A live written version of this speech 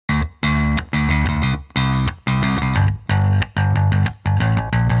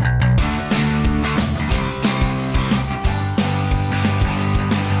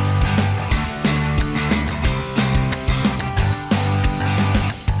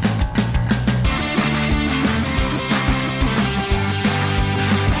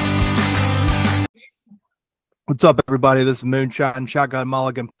What's up, everybody? This is Moonshine Shotgun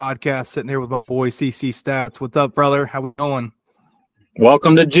Mulligan podcast. Sitting here with my boy CC Stats. What's up, brother? How we going?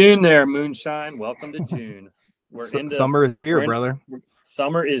 Welcome to June, there, Moonshine. Welcome to June. Summer is here, brother.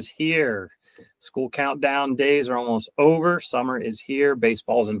 Summer is here. School countdown days are almost over. Summer is here.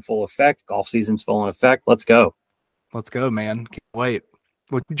 Baseball's in full effect. Golf season's full in effect. Let's go. Let's go, man. Can't wait.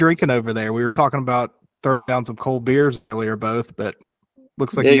 What you drinking over there? We were talking about throwing down some cold beers earlier, both, but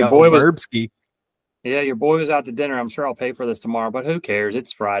looks like you got a Burbski. Yeah, your boy was out to dinner. I'm sure I'll pay for this tomorrow, but who cares?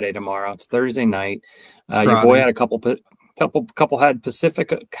 It's Friday tomorrow. It's Thursday night. Your boy had a couple had a couple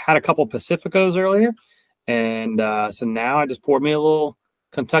Pacificos earlier, and so now I just poured me a little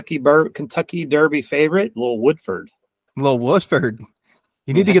Kentucky Derby favorite, a little Woodford. You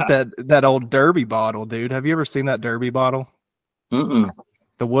need to get that old Derby bottle, dude. Have you ever seen that Derby bottle? Mm-mm.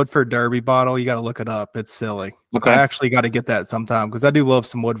 The Woodford Derby bottle, you got to look it up. It's silly. Okay. I actually got to get that sometime because I do love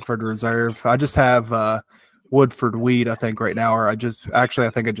some Woodford Reserve. I just have Woodford Wheat, I think, right now, or I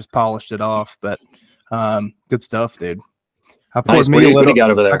think I just polished it off. But good stuff, dude. I poured me a little. What do you got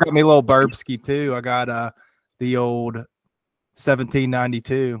over there? I got me a little Burbski too. I got the old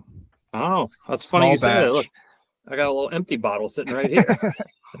 1792. Oh, that's funny you say that. Look, I got a little empty bottle sitting right here.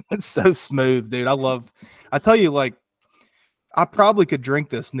 It's so smooth, dude. I tell you, like, I probably could drink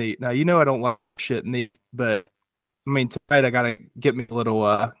this neat. Now, you know I don't like shit neat, but I mean, tonight I got to get me a little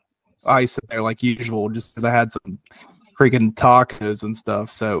ice in there like usual just because I had some freaking tacos and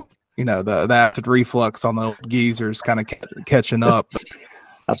stuff. So, you know, the acid reflux on the old geezers kind of catching up.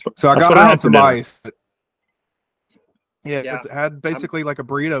 So I got some ice. Yeah, it had basically like a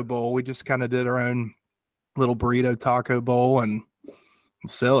burrito bowl. We just kind of did our own little burrito taco bowl, and I'm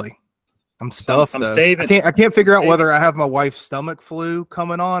silly. I'm stuffed. I can't figure out whether I have my wife's stomach flu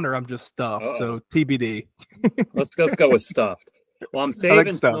coming on or I'm just stuffed. So TBD. Let's go with stuffed. Well, I'm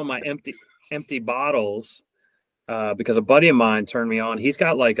saving some of my empty bottles because a buddy of mine turned me on. He's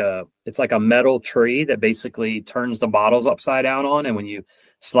got it's like a metal tree that basically turns the bottles upside down on, and when you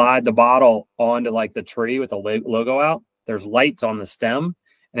slide the bottle onto like the tree with the logo out, there's lights on the stem,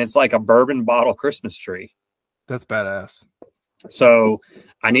 and it's like a bourbon bottle Christmas tree. That's badass. So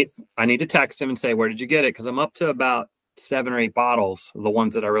I need to text him and say, where did you get it? Because I'm up to about 7 or 8 bottles of the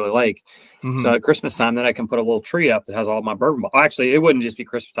ones that I really like. Mm-hmm. So at Christmas time, then I can put a little tree up that has all my bourbon. Actually, it wouldn't just be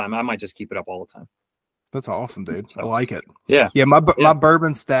Christmas time. I might just keep it up all the time. That's awesome, dude. I like it. Yeah. My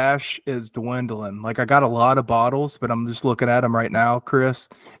bourbon stash is dwindling. Like, I got a lot of bottles, but I'm just looking at them right now, Chris,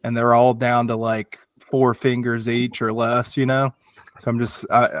 and they're all down to like 4 fingers each or less, you know? So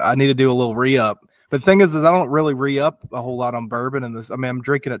I need to do a little re-up. But the thing is I don't really re-up a whole lot on bourbon in this. I mean, I'm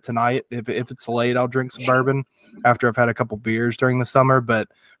drinking it tonight. If it's late, I'll drink some bourbon after I've had a couple beers during the summer. But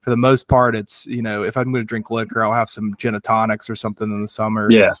for the most part, it's, you know, if I'm going to drink liquor, I'll have some gin and tonics or something in the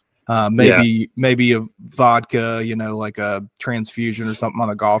summer. Yeah. Maybe a vodka, you know, like a transfusion or something on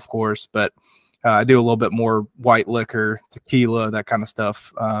the golf course. But I do a little bit more white liquor, tequila, that kind of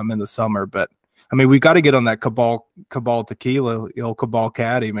stuff in the summer. But I mean, we got to get on that Cabal tequila, the old Cabal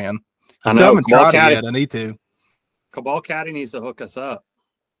Caddy, man. I still haven't tried it yet. I need to. Cabal Caddy needs to hook us up.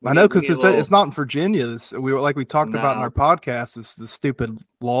 I know, because it's not in Virginia. We talked about in our podcast. It's the stupid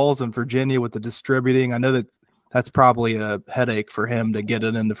laws in Virginia with the distributing. I know that's probably a headache for him to get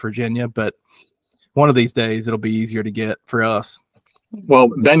it into Virginia, but one of these days it'll be easier to get for us. Well,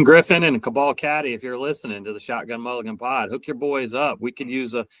 Ben Griffin and Cabal Caddy, if you're listening to the Shotgun Mulligan pod, hook your boys up. We could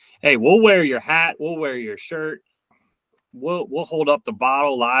use we'll wear your hat, we'll wear your shirt. We'll hold up the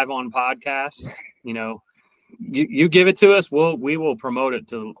bottle live on podcast. You know, you give it to us, we will promote it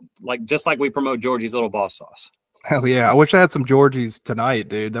to just like we promote Georgie's Little Boss Sauce. Hell yeah! I wish I had some Georgie's tonight,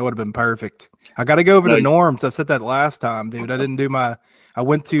 dude. That would have been perfect. I got to go over to Norm's. I said that last time, dude. I didn't do I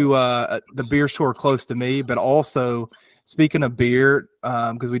went to the beer store close to me, but also speaking of beer,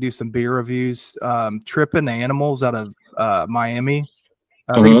 because we do some beer reviews. Trippin' Animals out of Miami,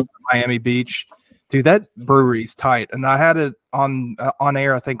 I think Miami Beach. Dude, that brewery's tight, and I had it on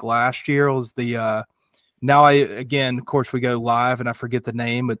air. I think last year. It was the now of course, we go live, and I forget the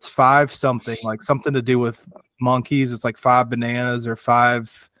name. It's 5 something, like something to do with monkeys. It's like 5 bananas or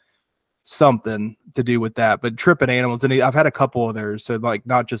 5 something to do with that. But Trippin' Animals, and I've had a couple of theirs, so like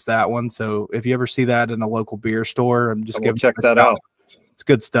not just that one. So if you ever see that in a local beer store, I'm just check that out. It's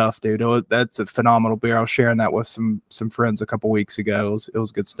good stuff, dude. That's a phenomenal beer. I was sharing that with some friends a couple weeks ago. It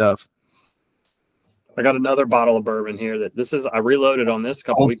was good stuff. I got another bottle of bourbon here I reloaded on this a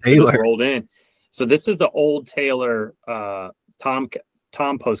couple weeks ago. Just rolled in. So this is the Old Taylor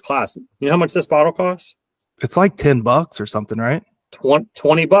Tom Post Class. You know how much this bottle costs? It's like $10 or something, right?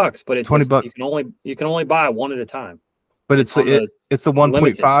 $20, but it's $20. You can only buy one at a time. But it's the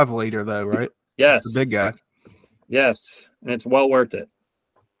 1.5 liter though, right? Yes, it's the big guy. Yes, and it's well worth it.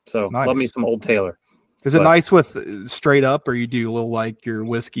 So nice. Love me some Old Taylor. Is it nice with straight up, or you do a little like your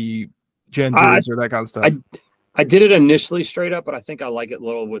whiskey gingers or that kind of stuff? I did it initially straight up, but I think I like it a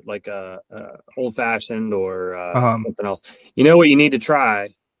little with like a old fashioned or something else. You know what you need to try,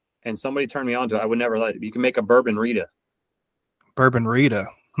 and somebody turned me on to it. I would never let it. You can make a bourbon Rita. Bourbon Rita,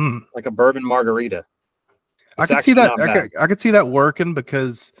 like a bourbon margarita. I could see that. I could see that working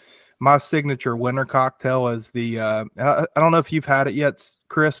because my signature winter cocktail is the. I don't know if you've had it yet,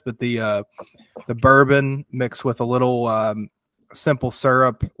 Chris, but the bourbon mixed with a little simple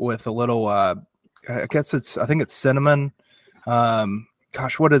syrup with a little. I think it's cinnamon.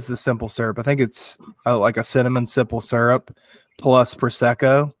 Gosh, what is the simple syrup? I think it's like a cinnamon simple syrup plus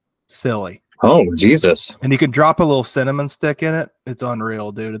Prosecco. Silly. Oh, Jesus. And you can drop a little cinnamon stick in it. It's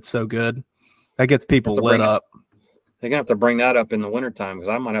unreal, dude. It's so good. That gets people lit up. They're going to have to bring that up in the wintertime because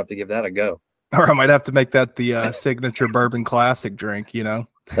I might have to give that a go. Or I might have to make that the signature bourbon classic drink, you know?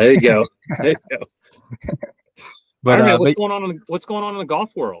 There you go. There you go. But what's going on in the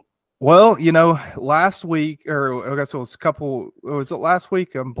golf world? Well, you know, last week, or I guess was it last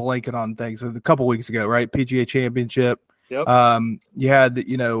week? I'm blanking on things. A couple weeks ago, right? PGA Championship. Yep. You had,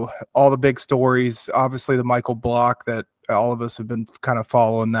 you know, all the big stories, obviously the Michael Block that all of us have been kind of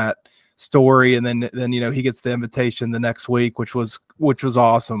following that story. And then, you know, he gets the invitation the next week, which was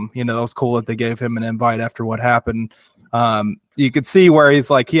awesome. You know, it was cool that they gave him an invite after what happened. You could see where he's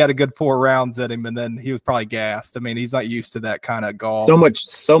like, he had a good 4 rounds at him and then he was probably gassed. I mean, he's not used to that kind of golf.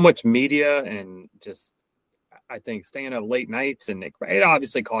 So much media and just, I think, staying up late nights, and it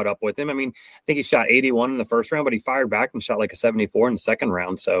obviously caught up with him. I mean, I think he shot 81 in the first round, but he fired back and shot like a 74 in the second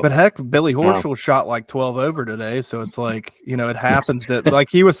round. So, but heck, Billy Horschel shot like 12 over today. So it's like, you know, it happens that, like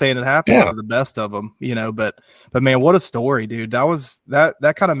he was saying, it happens to the best of them, you know, but man, what a story, dude.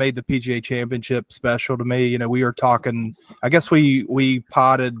 That kind of made the PGA Championship special to me. You know, we were talking, I guess we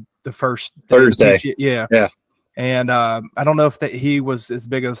potted the first Thursday. Yeah. And I don't know if he was as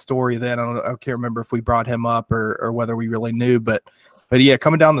big a story then. I can't remember if we brought him up or whether we really knew. But yeah,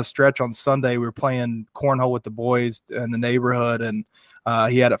 coming down the stretch on Sunday, we were playing cornhole with the boys in the neighborhood, and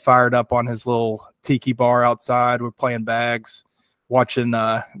he had it fired up on his little tiki bar outside. We're playing bags, watching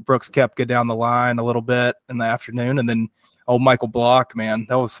Brooks Koepka down the line a little bit in the afternoon, and then old Michael Block, man,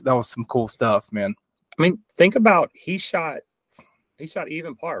 that was some cool stuff, man. I mean, think about he shot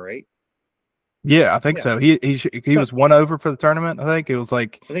even par, right? Yeah, I think so. He was 1 over for the tournament. I think it was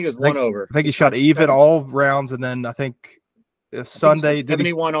 1 over. I think he shot even all rounds, and then I think Sunday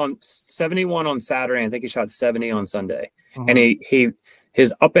 71 on Saturday. I think he shot 70 on Sunday, and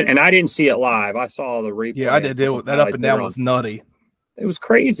his up and I didn't see it live. I saw the replay. Yeah, I did. That up and down was nutty. It was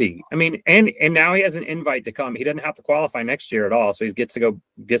crazy. I mean, and now he has an invite to come. He doesn't have to qualify next year at all, so he gets to go to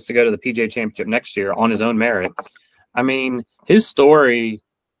the PGA Championship next year on his own merit. I mean, his story.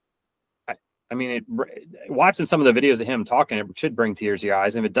 I mean, watching some of the videos of him talking, it should bring tears to your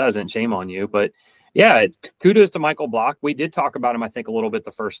eyes. If it doesn't, shame on you. But yeah, kudos to Michael Block. We did talk about him, I think, a little bit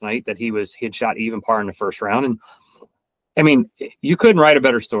the first night that he had shot even par in the first round. And I mean, you couldn't write a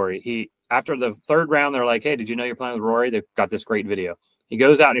better story. After the third round, they're like, "Hey, did you know you're playing with Rory?" They've got this great video. He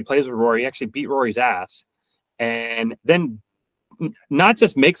goes out and he plays with Rory. He actually beat Rory's ass, and then not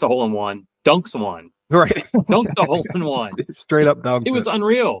just makes a hole in one, dunks one. Right. Dunked the hole in one. Straight up dunks. It was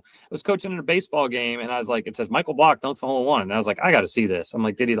unreal. I was coaching in a baseball game, and I was like, it says Michael Block dunks the hole in one. And I was like, I got to see this. I'm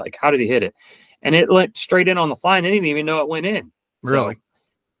like, how did he hit it? And it went straight in on the fly, and I didn't even know it went in. Really? So,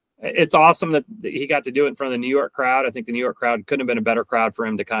 it's awesome that he got to do it in front of the New York crowd. I think the New York crowd couldn't have been a better crowd for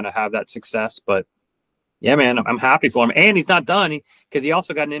him to kind of have that success. But yeah, man, I'm happy for him. And he's not done because he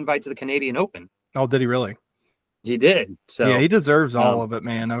also got an invite to the Canadian Open. Oh, did he really? He did. So yeah, he deserves all of it,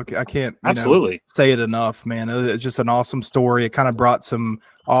 man. I can't absolutely say it enough, man. It's just an awesome story. It kind of brought some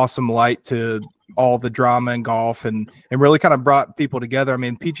awesome light to all the drama in golf and really kind of brought people together. I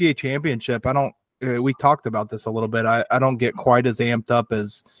mean, PGA Championship, we talked about this a little bit. I don't get quite as amped up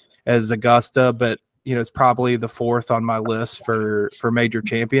as Augusta, but you know, it's probably the 4th on my list for major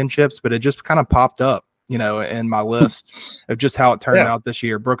championships, but it just kind of popped up, you know, in my list of just how it turned out this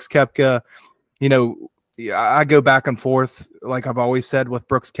year. Brooks Koepka, you know, I go back and forth, like I've always said with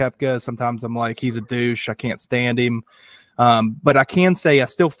Brooks Koepka. Sometimes I'm like, he's a douche. I can't stand him. But I can say I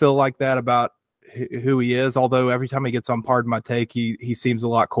still feel like that about who he is, although every time he gets on Pardon My Take, he seems a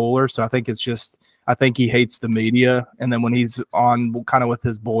lot cooler. So I think I think he hates the media. And then when he's on kind of with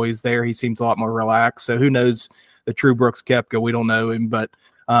his boys there, he seems a lot more relaxed. So who knows the true Brooks Koepka? We don't know him, but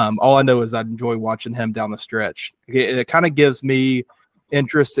all I know is I enjoy watching him down the stretch. It kind of gives me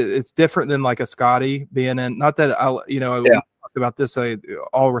interest. It's different than like a Scotty being in, not that we talked about this,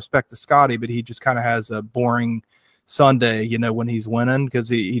 all respect to Scotty, but he just kind of has a boring Sunday, you know, when he's winning, because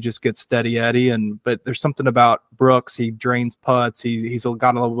he just gets steady Eddie. But there's something about Brooks. He drains putts. He's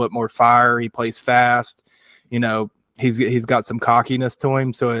got a little bit more fire. He plays fast. You know, he's got some cockiness to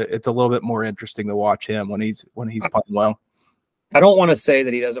him, so it's a little bit more interesting to watch him when he's playing well. I don't want to say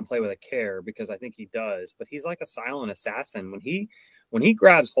that he doesn't play with a care, because I think he does, but he's like a silent assassin. When he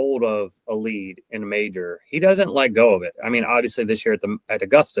grabs hold of a lead in a major, he doesn't let go of it. I mean, obviously this year at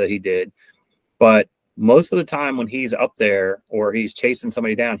Augusta he did, but most of the time when he's up there or he's chasing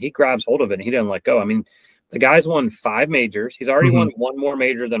somebody down, he grabs hold of it and he doesn't let go. I mean, the guy's won 5 majors. He's already won one more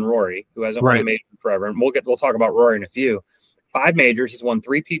major than Rory, who hasn't won a major forever. And we'll talk about Rory in a few. 5 majors. He's won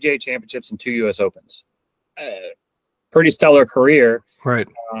 3 PGA championships and 2 U.S. Opens. Pretty stellar career. Right.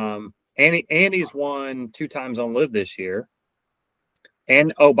 Andy's won 2 times on Live this year.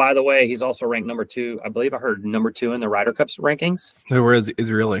 And, oh, by the way, he's also ranked number 2. I believe I heard number 2 in the Ryder Cup rankings. Oh, where is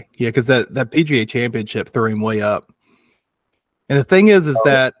really? Yeah, because that PGA championship threw him way up. And the thing is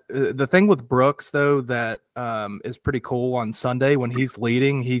that the thing with Brooks, though, that is pretty cool on Sunday when he's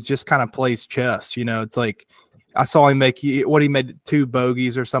leading, he just kind of plays chess. You know, it's like I saw him he made 2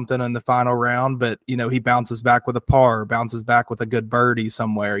 bogeys or something in the final round, but, you know, he bounces back with a par, bounces back with a good birdie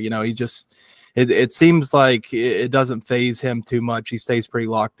somewhere. You know, he just it seems like it doesn't phase him too much. He stays pretty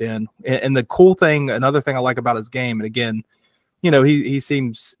locked in. And the cool thing, another thing I like about his game, and again, you know,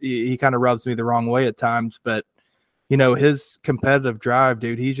 he kind of rubs me the wrong way at times, but, you know, his competitive drive,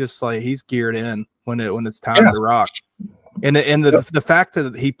 dude, he's geared in when it's time to rock. And the fact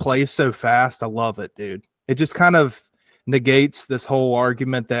that he plays so fast, I love it, dude. It just kind of negates this whole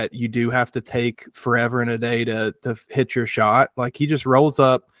argument that you do have to take forever and a day to hit your shot. Like, he just rolls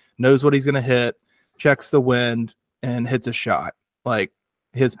up, knows what he's going to hit, checks the wind, and hits a shot. Like,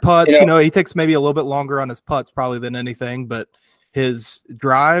 his putts, you know, he takes maybe a little bit longer on his putts probably than anything, but his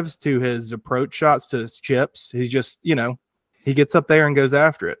drives to his approach shots to his chips, he's just, you know, he gets up there and goes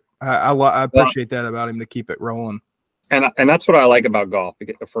after it. I appreciate that about him, to keep it rolling. And that's what I like about golf.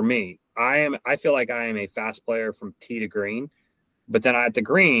 Because for me, I feel like I am a fast player from tee to green, but then at the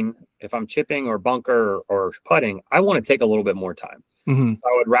green, if I'm chipping or bunker or putting, I want to take a little bit more time. I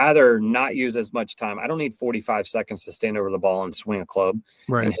would rather not use as much time. I don't need 45 seconds to stand over the ball and swing a club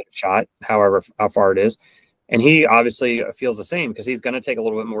and hit a shot, how far it is. And he obviously feels the same, because he's going to take a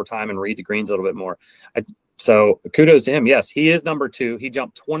little bit more time and read the greens a little bit more. So kudos to him. Yes, he is number 2. He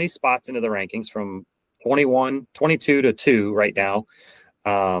jumped 20 spots into the rankings from 22 to 2 right now,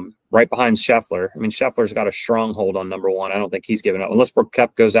 right behind Scheffler. I mean, Scheffler's got a stronghold on number 1. I don't think he's giving up unless Brooks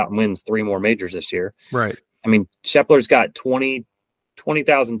Koepka goes out and wins 3 more majors this year. Right. I mean, Scheffler's got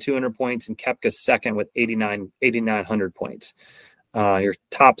 20,200 points, and Koepka's second with 8,900 points. Your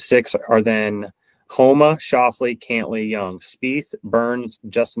top 6 are then Homa, Schauffele, Cantlay, Young, Spieth, Burns,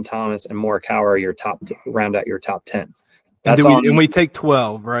 Justin Thomas, and Morikawa are your round out your top 10. And we take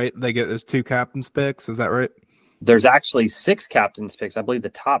 12, right? There's 2 captain's picks. Is that right? There's actually 6 captain's picks. I believe the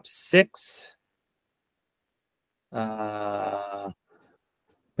top 6.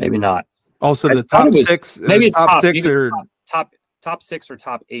 Maybe not. Also, the top 6. Maybe it's top 6 or top 6 or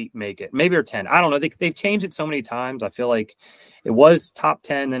top 8 make it. Maybe or 10. I don't know. They've changed it so many times. I feel like it was top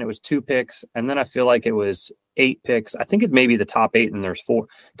 10, then it was 2 picks, and then I feel like it was 8 picks. I think it may be the top 8, and there's 4.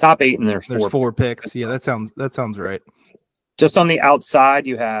 Top 8, and there's 4 picks. Yeah, that sounds right. Just on the outside,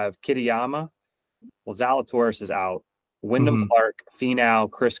 you have Kitayama. Well, Zalatoris is out. Wyndham Clark, Finau,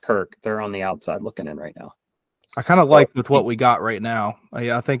 Chris Kirk. They're on the outside looking in right now. I kind of like with what we got right now.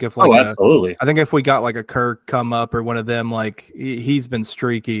 I think if absolutely. I think if we got like a Kirk come up or one of them, like he's been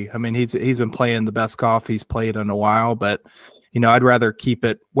streaky. I mean, he's been playing the best golf he's played in a while, but you know, I'd rather keep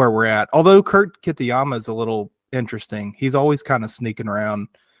it where we're at. Although Kurt Kitayama is a little interesting. He's always kind of sneaking around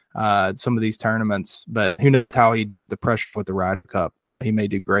some of these tournaments, but who knows how the pressure with the Ryder Cup. He may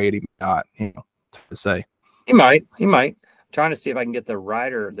do great, he may not, you know, to say. He might. I'm trying to see if I can get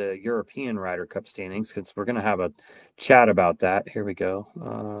the European Ryder Cup standings, because we're going to have a chat about that. Here we go.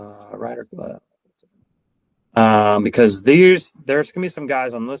 Ryder Cup. Because there's going to be some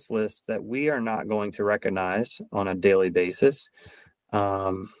guys on this list that we are not going to recognize on a daily basis.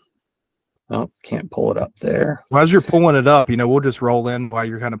 Can't pull it up there. Well, as you're pulling it up, you know, we'll just roll in while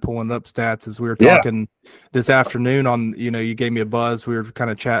you're kind of pulling up stats. As we were talking this afternoon on, you know, you gave me a buzz. We were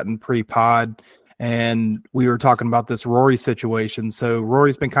kind of chatting pre-pod, and we were talking about this Rory situation. So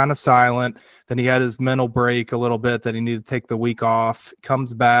Rory's been kind of silent. Then he had his mental break a little bit that he needed to take the week off.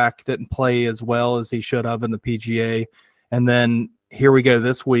 Comes back, didn't play as well as he should have in the PGA. And then here we go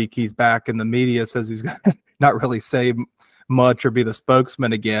this week. He's back in the media, says he's going to not really say much or be the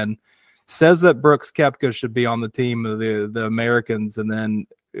spokesman again. Says that Brooks Koepka should be on the team of the Americans, and then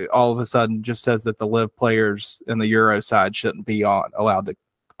all of a sudden just says that the live players in the Euro side shouldn't be allowed to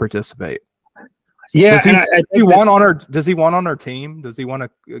participate. Yeah, does he want on our team? Does he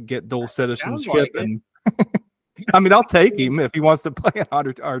want to get dual citizenship? And I mean, I'll take him if he wants to play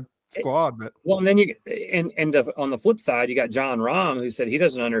on our squad. But well, and then on the flip side, you got John Rahm, who said he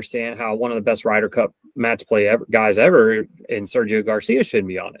doesn't understand how one of the best Ryder Cup match play guys ever, and Sergio Garcia shouldn't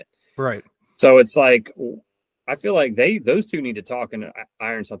be on it. Right. So it's like, I feel like those two need to talk and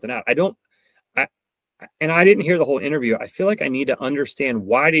iron something out. And I didn't hear the whole interview. I feel like I need to understand,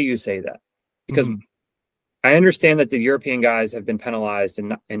 why do you say that? Because I understand that the European guys have been penalized,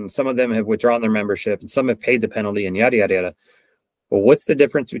 and some of them have withdrawn their membership, and some have paid the penalty, and yada yada yada. Well, what's the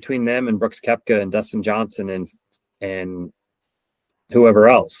difference between them and Brooks Koepka and Dustin Johnson and whoever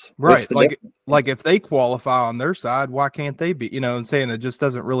else? Right. Like if they qualify on their side, why can't they be? I'm saying it just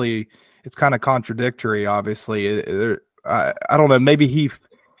doesn't really. It's kind of contradictory. Obviously, I don't know. Maybe he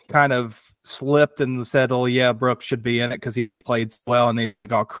kind of slipped and said, "Oh yeah, Brooks should be in it because he played well," and they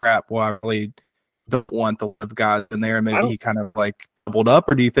got crap. Well, I really don't want the live guys in there. Maybe he kind of like doubled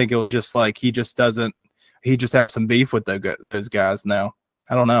up, or do you think it was just like he just has some beef with those guys now?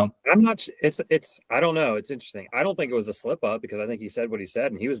 I don't know. I'm not. I don't know. It's interesting. I don't think it was a slip up, because I think he said what he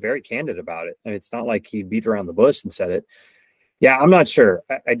said, and he was very candid about it. I mean, it's not like he beat around the bush and said it. Yeah, I'm not sure.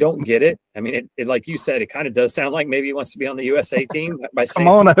 I don't get it. I mean, it like you said, it kind of does sound like maybe he wants to be on the USA team by saying,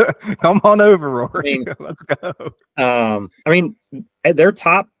 come on over, Rory. Let's go. I mean, their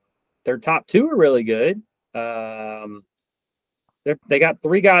top two are really good. They got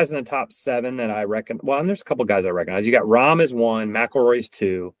 3 guys in the top 7 that I reckon. Well, and there's a couple guys I recognize. You got Rahm is 1, McIlroy's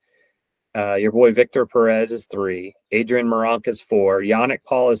 2. Your boy Victor Perez is 3. Adrian Meronk is 4. Yannick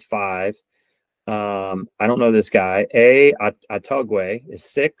Paul is 5. I don't know this guy. Atogwe is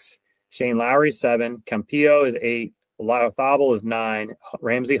 6. Shane Lowry 7. Campillo is 8. Lothable is 9.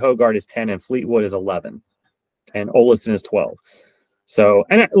 Ramsey Hogard is 10, and Fleetwood is 11, and Olesen is 12. So,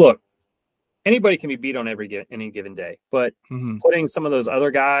 and look, anybody can be beat on any given day, but putting some of those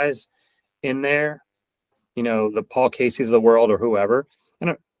other guys in there, the Paul Casey's of the world or whoever,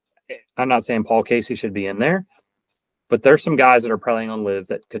 and I'm not saying Paul Casey should be in there, but there's some guys that are playing on live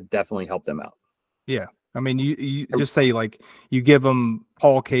that could definitely help them out. Yeah. I mean, you just say, like, you give them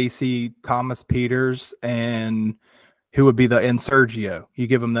Paul Casey, Thomas Peters, and who would be and Sergio. You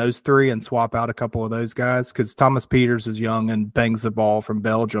give them those 3 and swap out a couple of those guys, because Thomas Peters is young and bangs the ball from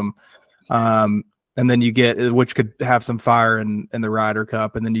Belgium. And then you get, which could have some fire in the Ryder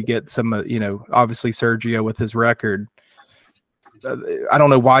Cup, and then you get some, obviously Sergio with his record. I don't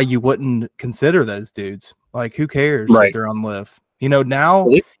know why you wouldn't consider those dudes. Like, who cares if they're on live? Now,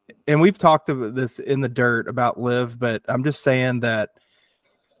 and we've talked about this in the dirt about live, but I'm just saying that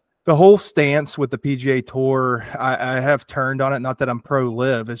the whole stance with the PGA Tour, I have turned on it. Not that I'm pro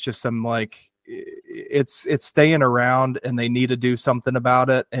live. It's just it's staying around, and they need to do something about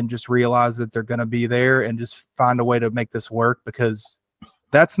it, and just realize that they're going to be there, and just find a way to make this work, because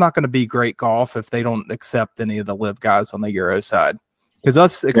that's not going to be great golf if they don't accept any of the live guys on the Euro side. Because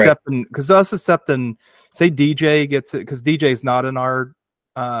us accepting, say DJ gets it, because DJ's not in our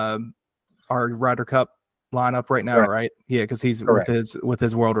Ryder Cup lineup right now, right? Yeah, because he's with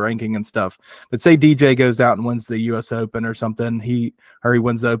his world ranking and stuff. But say DJ goes out and wins the U.S. Open or something, he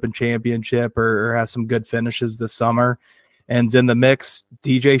wins the Open Championship or has some good finishes this summer, and in the mix,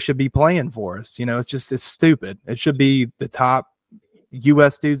 DJ should be playing for us. It's stupid. It should be the top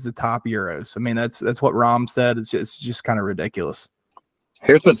U.S. dudes, the top Euros. I mean, that's what Rahm said. It's just kind of ridiculous.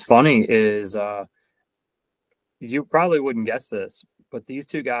 Here's what's funny is you probably wouldn't guess this, but these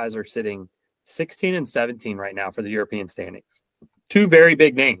 2 guys are sitting 16 and 17 right now for the European standings. 2 very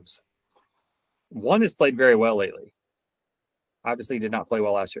big names. One has played very well lately. Obviously did not play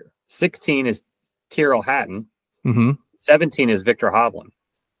well last year. 16 is Tyrrell Hatton. 17 is Victor Hovland.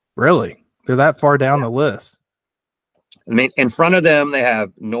 Really? They're that far down the list. I mean, in front of them, they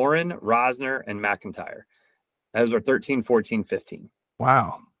have Noren, Rosner, and McIntyre. Those are 13, 14, 15.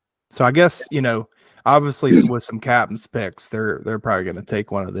 Wow. So I guess, obviously with some captain's picks, they're probably going to take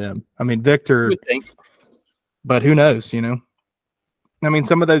one of them. I mean, Victor, but who knows, I mean,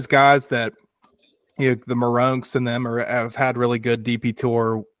 some of those guys that, the Maronks and them have had really good DP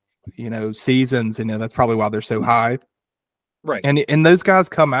Tour, seasons, that's probably why they're so high. Right. And those guys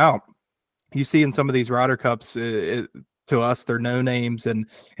come out. You see in some of these Ryder Cups, to us, they're no names, and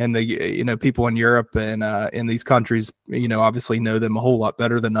the people in Europe and in these countries, obviously know them a whole lot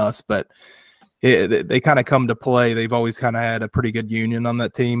better than us, but they kind of come to play. They've always kind of had a pretty good union on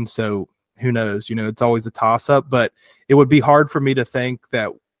that team, so who knows? It's always a toss up, but it would be hard for me to think that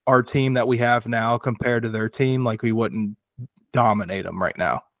our team that we have now compared to their team, like we wouldn't dominate them right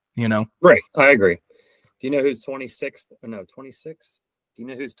now. You know, right? I agree. Do you know who's 26th? No, 26th. Do you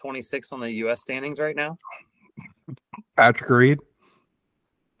know who's 26th on the U.S. standings right now? Patrick Reed.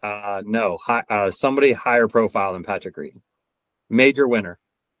 No, somebody higher profile than Patrick Reed. Major winner.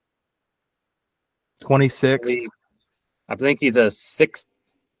 26th. I think he's a 6,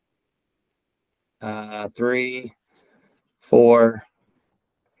 3, 4,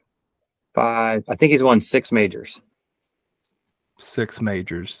 5. I think he's won 6 majors. 6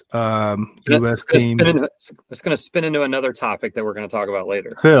 majors. U.S. team. It's going to spin into another topic that we're going to talk about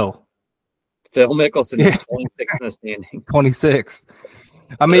later. Phil Mickelson is 26th in the standings. 26th.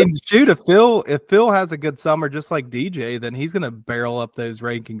 I mean, shoot, if Phil has a good summer just like DJ, then he's going to barrel up those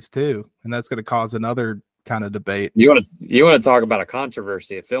rankings too, and that's going to cause another kind of debate. You want to talk about a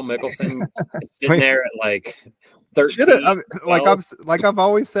controversy? If Phil Mickelson is sitting there at like 13, like I've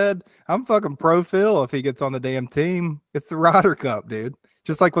always said, I'm fucking pro Phil if he gets on the damn team. It's the Ryder Cup, dude.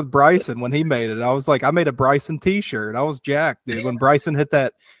 Just like with Bryson when he made it, I was like, I made a Bryson T-shirt. I was jacked, dude. When Bryson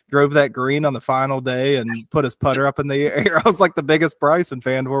drove that green on the final day and put his putter up in the air, I was like the biggest Bryson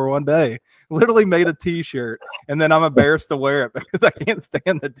fan for one day. Literally made a T-shirt, and then I'm embarrassed to wear it because I can't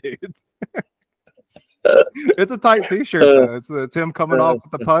stand the dude. It's a tight T-shirt though. It's him coming off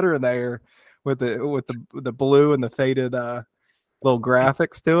with the putter in the air with the blue and the faded little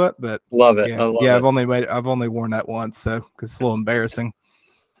graphics to it. But love it. Yeah, I've only worn that once, so because it's a little embarrassing.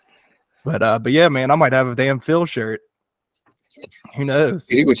 But yeah, man, I might have a damn Phil shirt. Who knows?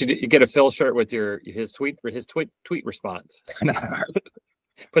 You get a Phil shirt with his tweet response.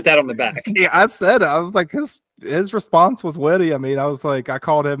 Put that on the back. Yeah, I said it. I was like, his response was witty. I mean, I was like, I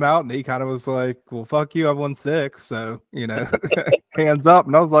called him out, and he kind of was like, "Well, fuck you, I've won 6, so you know, hands up."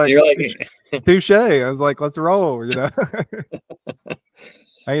 And I was like, "Touche." I was like, "Let's roll," you know.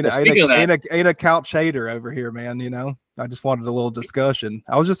 Ain't a couch hater over here, man. You know, I just wanted a little discussion.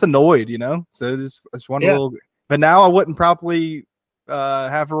 I was just annoyed, you know. So just wanted a little. But now I wouldn't probably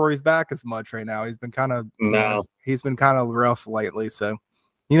have Rory's back as much right now. He's been kind of he's been kind of rough lately. So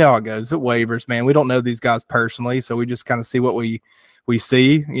you know how it goes. It waivers, man. We don't know these guys personally, so we just kind of see what we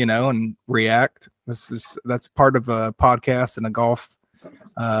see, you know, and react. That's part of a podcast and a golf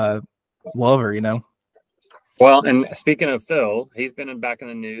lover, you know. Well, and speaking of Phil, he's been back in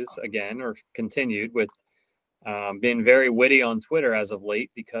the news again, or continued with being very witty on Twitter as of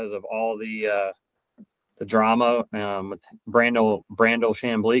late because of all the drama with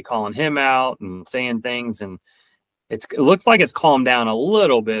Brandel-Phil calling him out and saying things, and it looks like it's calmed down a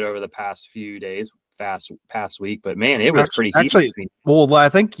little bit over the past few days, past week. But man, it was pretty heated. Well, I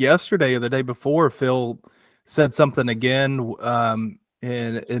think yesterday or the day before, Phil said something again.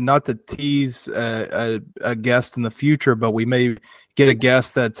 And not to tease a guest in the future, but we may get a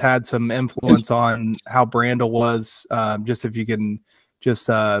guest that's had some influence on how Brandel was. Just if you can just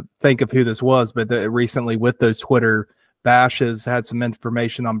think of who this was, but recently with those Twitter bashes had some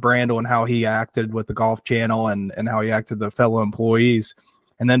information on Brandel and how he acted with the Golf Channel and how he acted with the fellow employees.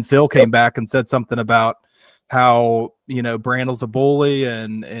 And then Phil came back and said something about how, you know, Brandel's a bully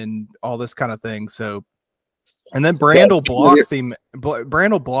and all this kind of thing. So. And then Brandel blocks him.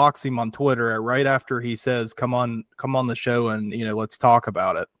 Brandel blocks him on Twitter right after he says, "Come on the show and you know let's talk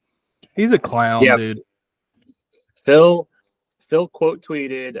about it." He's a clown, dude. Phil quote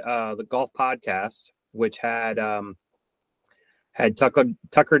tweeted the golf podcast, which had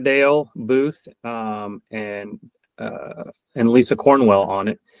Tucker Dale Booth and Lisa Cornwell on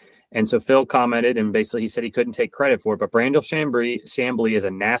it, and so Phil commented and basically he said he couldn't take credit for it, but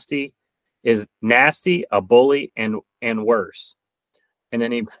Brandel-Phil is nasty, a bully, and worse. And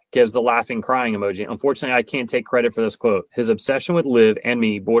then he gives the laughing, crying emoji. Unfortunately, I can't take credit for this quote. His obsession with Liv and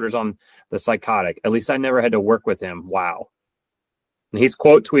me borders on the psychotic. At least I never had to work with him. Wow. And he's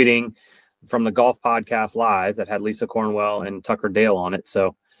quote tweeting from the Golf Podcast Live that had Lisa Cornwell and Tucker Dale on it.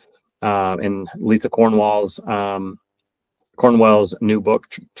 So, and Lisa Cornwell's new book,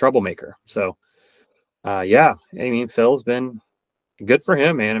 Troublemaker. So, yeah, I mean, Phil's been good for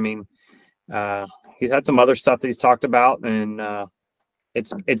him, man. I mean, he's had some other stuff that he's talked about, and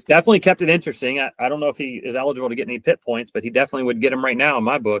it's definitely kept it interesting. I don't know if he is eligible to get any pit points, but he definitely would get them right now in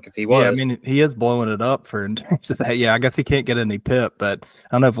my book if he was. Yeah, I mean, he is blowing it up in terms of that. Yeah, I guess he can't get any pip, but I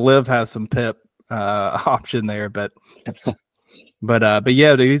don't know if Liv has some pip option there, but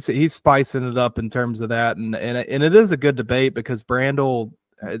yeah, dude, he's spicing it up in terms of that, and it is a good debate because Brandel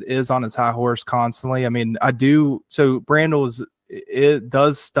is on his high horse constantly. I mean, Brandel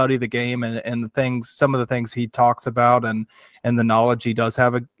does study the game and some of the things he talks about and the knowledge he does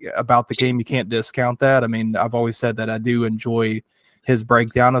have about the game. You can't discount that. I mean, I've always said that I do enjoy his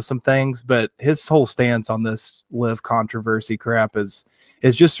breakdown of some things, but his whole stance on this live controversy crap is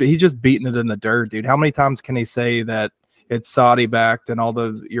just, he's just beating it in the dirt, dude. How many times can he say that it's Saudi backed and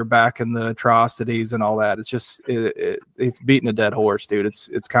you're backing the atrocities and all that? It's just, it's beating a dead horse, dude.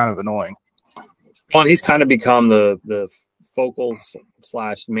 It's kind of annoying. Well, he's kind of become the focal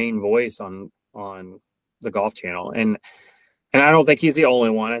 / main voice on the Golf Channel. And I don't think he's the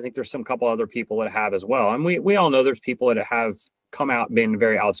only one. I think there's some couple other people that have as well. And we all know there's people that have come out being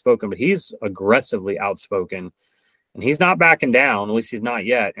very outspoken, but he's aggressively outspoken and he's not backing down. At least he's not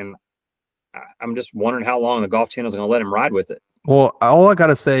yet. And I'm just wondering how long the Golf Channel is going to let him ride with it. Well, all I got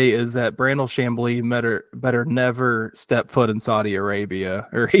to say is that Brandel-Phil better never step foot in Saudi Arabia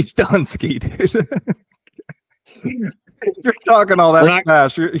or he's done ski, dude. You're talking all that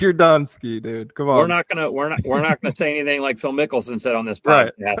smash. You're done, ski, dude. Come on. We're not gonna say anything like Phil Mickelson said on this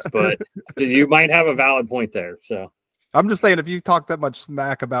podcast, right. But you might have a valid point there. So I'm just saying, if you talk that much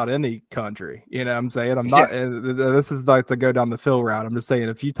smack about any country, you know what I'm saying? I'm not, this is like to go down the Phil route. I'm just saying,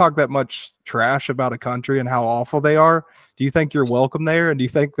 if you talk that much trash about a country and how awful they are, do you think you're welcome there? And do you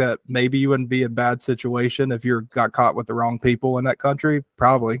think that maybe you wouldn't be in a bad situation if you got caught with the wrong people in that country?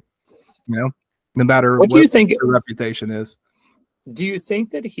 Probably, you know, no matter what you think your reputation is. Do you think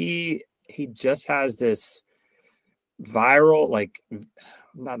that he just has this viral, like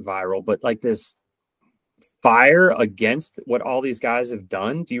not viral, but like this fire against what all these guys have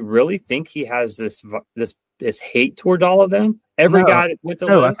done? Do you really think he has this hate toward all of them? Every guy that went to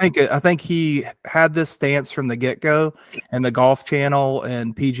live? I think he had this stance from the get-go, and the Golf Channel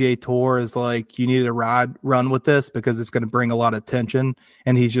and PGA Tour is like, you need to run with this because it's going to bring a lot of attention,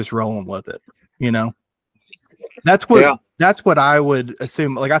 and he's just rolling with it. You know, that's what I would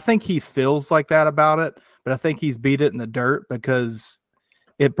assume. Like, I think he feels like that about it, but I think he's beat it in the dirt because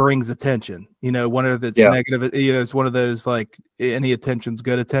it brings attention. You know, one of it's negative, you know, it's one of those, like, any attention's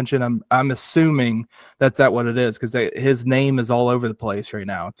good attention. I'm assuming that's what it is, because his name is all over the place right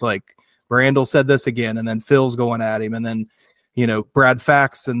now. It's like Brandel said this again, and then Phil's going at him, and then, you know, Brad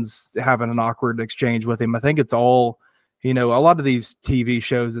Faxon's having an awkward exchange with him. I think it's all, you know, a lot of these TV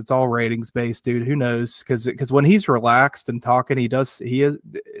shows, it's all ratings based, dude. Who knows? Because when he's relaxed and talking,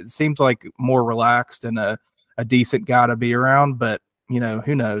 it seems like more relaxed and a decent guy to be around. But, you know,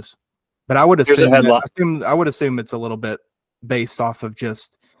 who knows? But I would assume it's a little bit based off of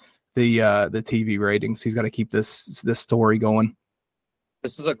just the TV ratings. He's got to keep this story going.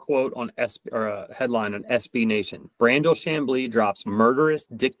 This is a quote on a headline on SB Nation. Brandel-Phil drops murderous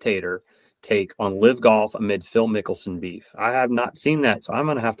dictator take on live golf amid Phil Mickelson beef. I have not seen that, so I'm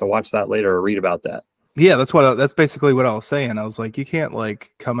gonna have to watch that later or read about that. Yeah, that's basically what I was saying. I was like, you can't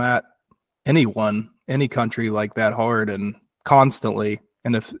like come at any country like that hard and constantly,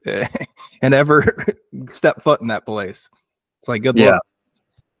 and if and ever step foot in that place. It's like, good luck.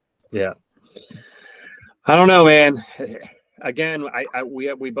 Yeah. I don't know, man. Again,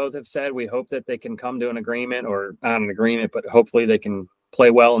 we both have said we hope that they can come to an agreement, or not an agreement, but hopefully they can play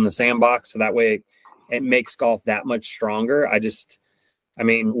well in the sandbox, so that way it makes golf that much stronger. I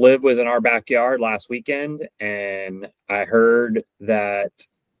mean, Liv was in our backyard last weekend, and I heard that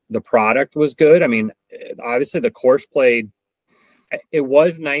the product was good. I mean, obviously the course played. It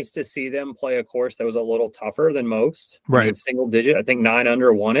was nice to see them play a course that was a little tougher than most. Right, I mean, single digit. I think 9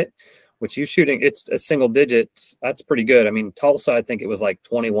 under won it. Which you shooting, it's a single digits. That's pretty good. I mean, Tulsa, I think it was like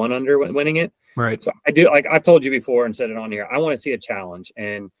 21 under winning it. Right. So I do, like I've told you before and said it on here, I want to see a challenge.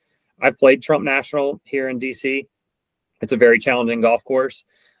 And I've played Trump National here in DC. It's a very challenging golf course.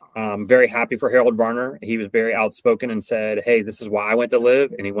 Very happy for Harold Varner. He was very outspoken and said, hey, this is why I went to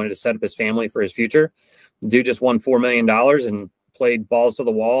live. And he wanted to set up his family for his future. The dude just won $4 million and played balls to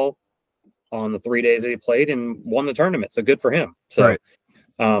the wall on the 3 days that he played and won the tournament. So good for him. So. Right.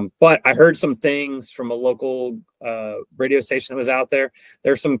 But I heard some things from a local radio station that was out there.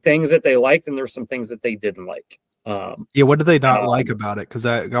 There's some things that they liked, and there's some things that they didn't like. Yeah, what did they not like about it? Because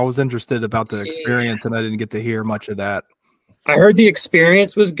I was interested about the experience, and I didn't get to hear much of that. I heard the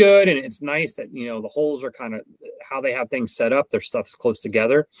experience was good, and it's nice that, you know, the holes are kind of how they have things set up. Their stuff's close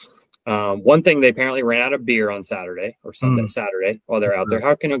together. One thing, they apparently ran out of beer on Saturday or Saturday while they're out there.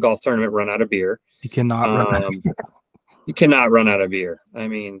 How can a golf tournament run out of beer? You cannot run out of beer. You cannot run out of beer. I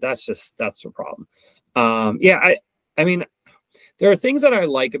mean, that's the problem. I mean, there are things that I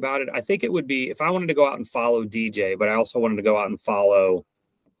like about it. I think it would be, if I wanted to go out and follow DJ, but I also wanted to go out and follow,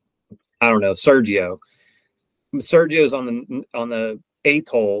 I don't know, Sergio. Sergio's on the 8th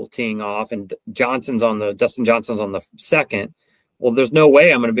hole teeing off, and Dustin Johnson's on the 2nd. Well, there's no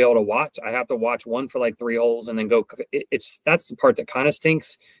way I'm going to be able to watch. I have to watch one for like 3 holes and then go. That's the part that kind of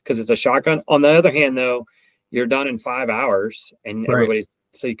stinks because it's a shotgun. On the other hand, though, you're done in 5 hours, and right.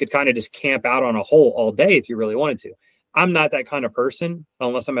 so you could kind of just camp out on a hole all day if you really wanted to. I'm not that kind of person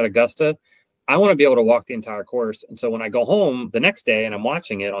unless I'm at Augusta. I want to be able to walk the entire course. And so when I go home the next day and I'm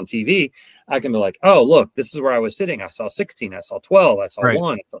watching it on TV, I can be like, oh, look, this is where I was sitting. I saw 16, I saw 12, I saw Right.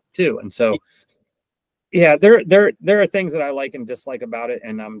 1, I saw 2. And so, yeah, there are things that I like and dislike about it.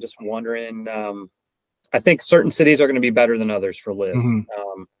 And I'm just wondering, I think certain cities are going to be better than others for live.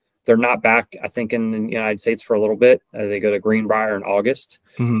 Mm-hmm. They're not back, I think, in the United States for a little bit. They go to Greenbrier in August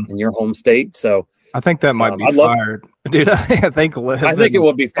in your home state. So I think that might be fired, dude. I think it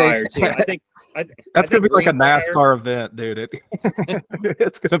will be fired too. That's going to be like a NASCAR event, dude.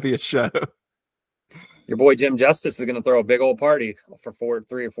 It's going to be a show. Your boy Jim Justice is going to throw a big old party for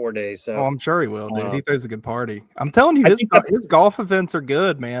 3 or 4 days. So I'm sure he will, dude. He throws a good party. I'm telling you, his golf events are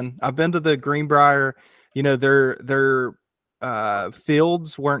good, man. I've been to the Greenbrier. Their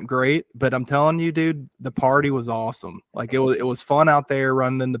fields weren't great, but I'm telling you, dude, the party was awesome. Like it was fun out there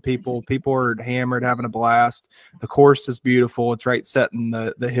running into people. People were hammered, having a blast. The course is beautiful. It's right set in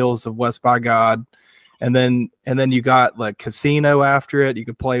the hills of West by God. And then you got like casino after it. You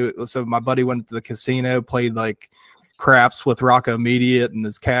could play. So my buddy went to the casino, played like craps with Rocco Immediate and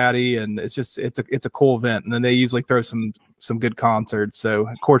his caddy, and it's a cool event. And then they usually throw some good concerts. So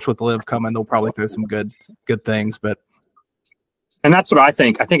of course with Liv coming, they'll probably throw some good things. And that's what I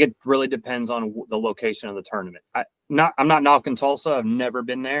think. I think it really depends on the location of the tournament. I'm not knocking Tulsa. I've never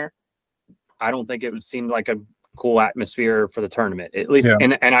been there. I don't think it would seem like a cool atmosphere for the tournament, at least. Yeah.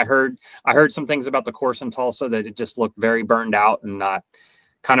 And I heard some things about the course in Tulsa that it just looked very burned out and not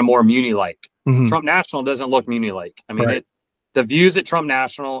kind of more Muni-like. Mm-hmm. Trump National doesn't look Muni-like. I mean, right. The views at Trump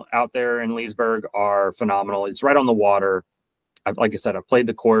National out there in Leesburg are phenomenal. It's right on the water. Like I said, I played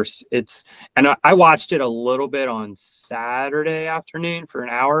the course. I watched it a little bit on Saturday afternoon for an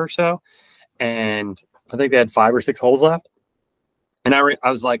hour or so, and I think they had 5 or 6 holes left. And I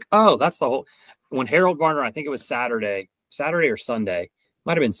was like, oh, that's the hole. When Harold Varner, I think it was Saturday or Sunday,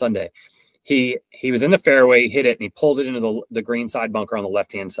 might have been Sunday. He was in the fairway, hit it, and he pulled it into the green side bunker on the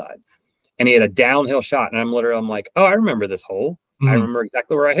left hand side, and he had a downhill shot. And I'm like, oh, I remember this hole. Mm-hmm. I remember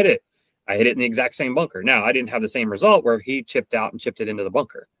exactly where I hit it. I hit it in the exact same bunker. Now, I didn't have the same result where he chipped out and chipped it into the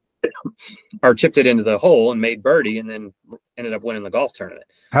bunker or chipped it into the hole and made birdie and then ended up winning the golf tournament.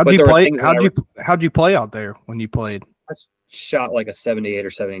 How'd you play out there when you played? I shot like a 78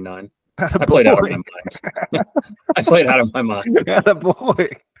 or 79. I played out of my mind. I played out of my mind. Boy.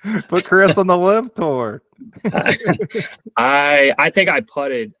 Put Chris on the Live Tour. I think I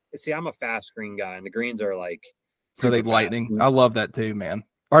putted. See, I'm a fast green guy, and the greens are like. Are they lightning? I love that too, man.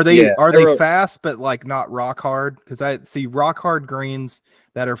 Are they fast but like not rock hard? Because I see rock hard greens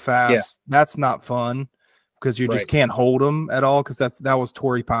that are fast. Yeah. That's not fun because you just can't hold them at all. Because that was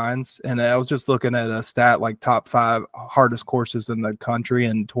Torrey Pines, and I was just looking at a stat like top 5 hardest courses in the country,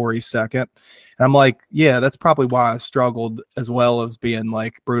 and Torrey's second. And I'm like, yeah, that's probably why I struggled as well as being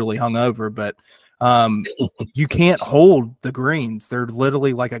like brutally hungover. But you can't hold the greens. They're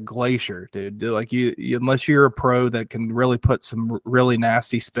literally like a glacier, dude. Like you unless you're a pro that can really put some really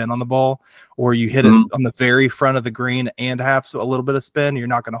nasty spin on the ball, or you hit it on the very front of the green and have a little bit of spin, you're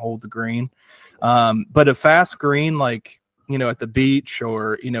not going to hold the green. But a fast green, like, at the beach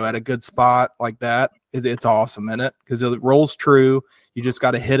or, at a good spot like that, it's awesome in it because it rolls true. You just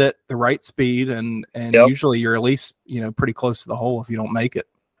got to hit it the right speed. And usually you're at least, pretty close to the hole if you don't make it.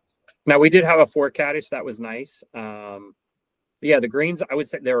 Now, we did have a 4 caddy, so that was nice. The greens, I would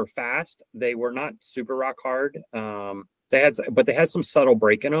say they were fast. They were not super rock hard. They had some subtle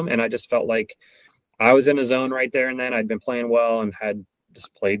break in them, and I just felt like I was in a zone right there and then. I'd been playing well and had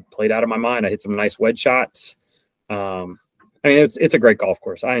just played out of my mind. I hit some nice wedge shots. I mean, it's a great golf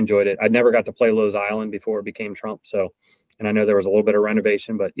course. I enjoyed it. I never got to play Lowe's Island before it became Trump, and I know there was a little bit of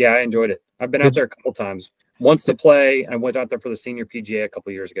renovation, but yeah, I enjoyed it. I've been out there a couple times. Once to play, I went out there for the senior PGA a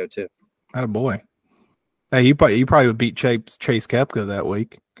couple years ago too. Attaboy. Hey, you probably would beat Chase Koepka that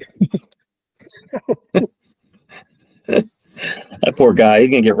week. That poor guy, he's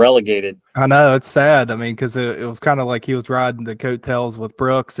gonna get relegated. I know, it's sad. I mean, because it was kind of like he was riding the coattails with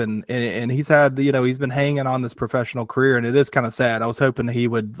Brooks, and he's had he's been hanging on this professional career, and it is kind of sad. I was hoping he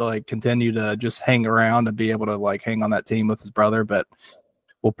would like continue to just hang around and be able to like hang on that team with his brother, but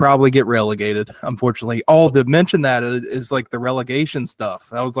will probably get relegated, unfortunately. All to mention that is like the relegation stuff.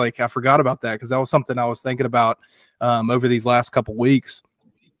 I was like, I forgot about that because that was something I was thinking about over these last couple weeks.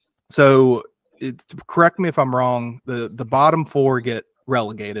 So correct me if I'm wrong. The bottom 4 get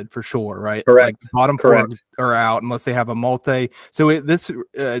relegated for sure, right? Correct. Like the bottom 4 are out unless they have a multi. So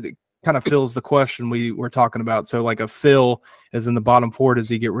kind of fills the question we were talking about. So like a Phil is in the bottom four, does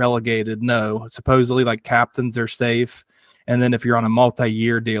he get relegated? No. Supposedly like captains are safe. And then if you're on a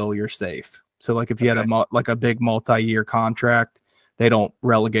multi-year deal, you're safe. So like if you had a big multi-year contract, they don't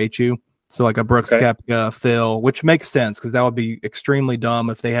relegate you. So like a Brooks Koepka, Phil, which makes sense because that would be extremely dumb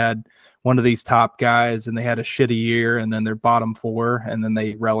if they had one of these top guys and they had a shitty year and then they're bottom four and then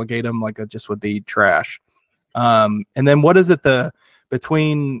they relegate them. Like it just would be trash. And then what is it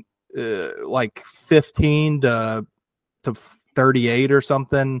between like 15 to 38 or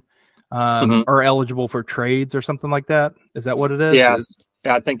something are eligible for trades or something like that? Is that what it is? Yeah,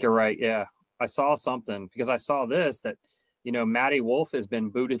 I think you're right. Yeah, I saw something because I saw this that Matty Wolff has been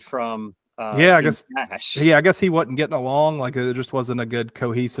booted from. I guess he wasn't getting along. Like it just wasn't a good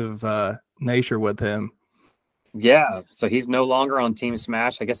cohesive nature with him. Yeah, so he's no longer on Team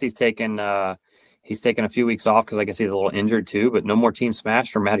Smash. I guess he's taken a few weeks off because I guess he's a little injured too. But no more Team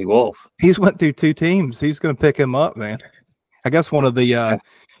Smash for Matty Wolff. He's went through 2 teams. He's going to pick him up, man. I guess one of the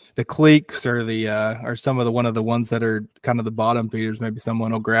cliques or one of the ones that are kind of the bottom feeders. Maybe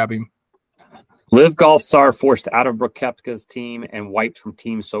someone will grab him. Live Golf star forced out of Brooks Koepka's team and wiped from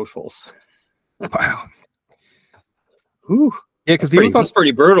team socials. Wow. Ooh. Yeah, because that's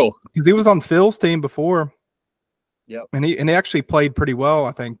pretty brutal. Because he was on Phil's team before. Yep. And he actually played pretty well,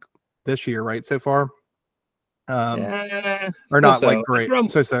 I think, this year, right? So far. Or not like great.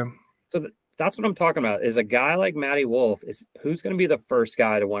 So that's what I'm talking about. Is a guy like Matty Wolff who's going to be the first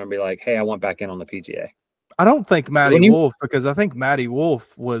guy to want to be like, hey, I want back in on the PGA. I don't think Matty Wolff, because I think Matty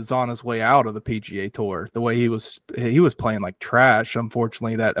Wolff was on his way out of the PGA Tour. The way he was playing like trash.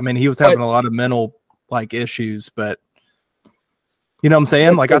 Unfortunately, he was having a lot of mental like issues, but you know what I'm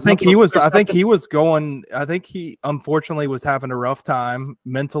saying? Like I think he unfortunately was having a rough time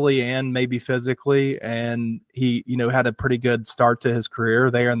mentally and maybe physically, and he had a pretty good start to his career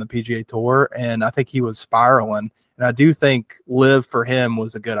there in the PGA Tour, and I think he was spiraling, and I do think Live for him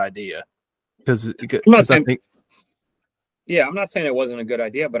was a good idea. I'm not saying it wasn't a good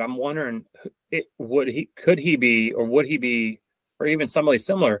idea, but I'm wondering, would he be, or even somebody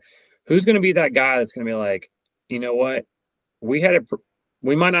similar, who's going to be that guy that's going to be like, you know what, we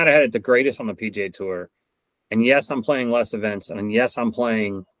might not have had it the greatest on the PGA Tour, and yes, I'm playing less events, and yes, I'm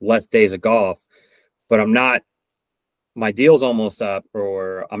playing less days of golf, but my deal's almost up,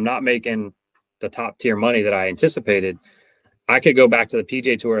 or I'm not making the top tier money that I anticipated. I could go back to the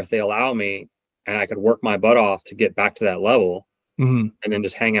PGA Tour if they allow me, and I could work my butt off to get back to that level, and then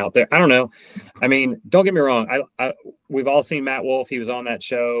just hang out there. I don't know. I mean, don't get me wrong. We've all seen Matt Wolff. He was on that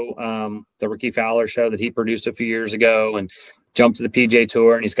show, the Ricky Fowler show that he produced a few years ago, and jumped to the PGA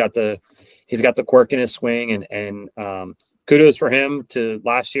Tour, and he's got the quirk in his swing, and kudos for him to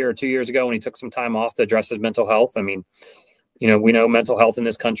last year or 2 years ago when he took some time off to address his mental health. I mean, we know mental health in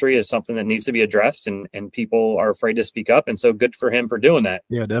this country is something that needs to be addressed, and people are afraid to speak up. And so good for him for doing that.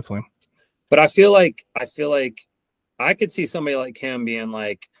 Yeah, definitely. But I feel like I could see somebody like him being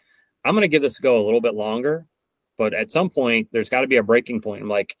like, I'm going to give this a go a little bit longer, but at some point there's got to be a breaking point. I'm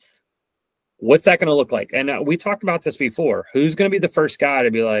like, what's that going to look like? And we talked about this before. Who's going to be the first guy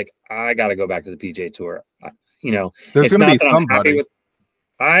to be like, I got to go back to the PGA Tour? There's going to be somebody.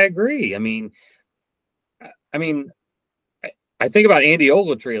 I agree. I mean, I think about Andy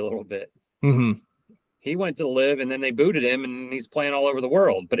Ogletree a little bit. Mm-hmm. He went to Live, and then they booted him, and he's playing all over the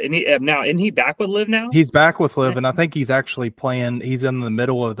world. But isn't he back with Live now? He's back with Live, and I think he's actually playing. He's in the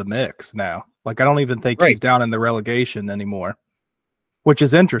middle of the mix now. Like I don't even think he's down in the relegation anymore, which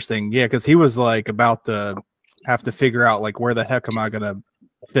is interesting. Yeah, because he was like about to have to figure out like where the heck am I going to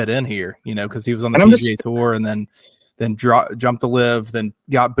fit in here? Because he was on the PGA Tour, and then jumped to Live, then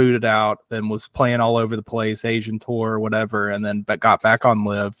got booted out, then was playing all over the place, Asian Tour, whatever, and then got back on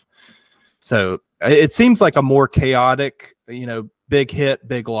Live. So it seems like a more chaotic, big hit,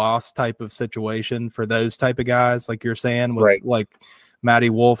 big loss type of situation for those type of guys, like you're saying, with like Matty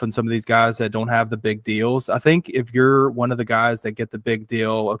Wolff and some of these guys that don't have the big deals. I think if you're one of the guys that get the big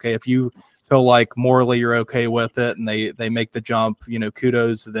deal, okay, if you feel like morally you're okay with it and they make the jump,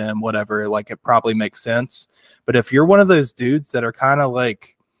 kudos to them, whatever, like it probably makes sense. But if you're one of those dudes that are kind of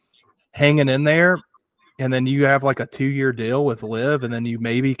like hanging in there, and then you have like a 2-year deal with Live, and then you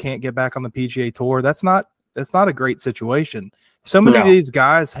maybe can't get back on the PGA Tour, that's not a great situation. So many of these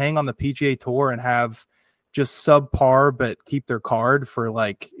guys hang on the PGA Tour and have just subpar, but keep their card for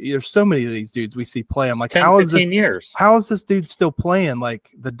like, there's so many of these dudes we see play. I'm like, 10, how is this dude still playing? Like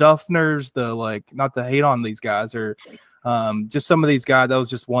the Duffners, not to hate on these guys, or just some of these guys. That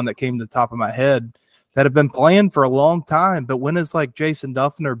was just one that came to the top of my head that have been playing for a long time. But when has like Jason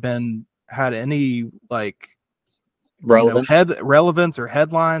Duffner had any like relevance or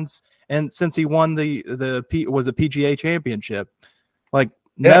headlines? and since he won the PGA championship, like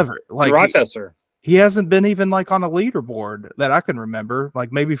never, like Rochester. He hasn't been even like on a leaderboard that I can remember,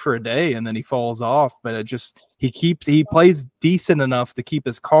 like maybe for a day, and then he falls off. But it just he plays decent enough to keep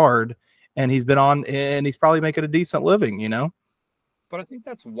his card, and he's been on, and he's probably making a decent living, you know. But I think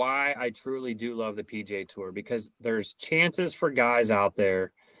that's why I truly do love the PGA Tour, because there's chances for guys out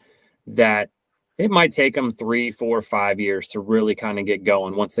there that it might take them 3, 4, 5 years to really kind of get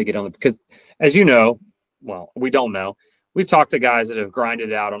going once they get on the, because as you know, well, we don't know. We've talked to guys that have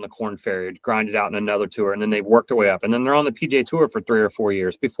grinded out on the Corn Ferry, grinded out in another tour, and then they've worked their way up. And then they're on the PGA Tour for 3 or 4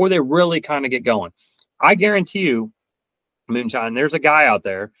 years before they really kind of get going. I guarantee you, Moonshine, there's a guy out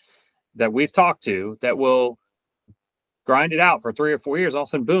there that we've talked to that will grind it out for 3 or 4 years. All of a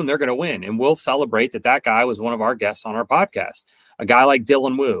sudden, boom, they're going to win. And we'll celebrate that guy was one of our guests on our podcast. A guy like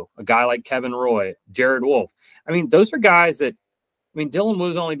Dylan Wu, a guy like Kevin Roy, Jared Wolf. I mean, those are guys that, Dylan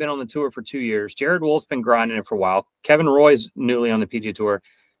Wu's only been on the tour for 2 years. Jared Wolf's been grinding it for a while. Kevin Roy's newly on the PGA Tour.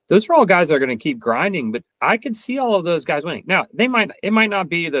 Those are all guys that are going to keep grinding, but I could see all of those guys winning. Now, it might not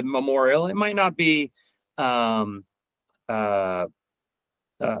be the Memorial. It might not be another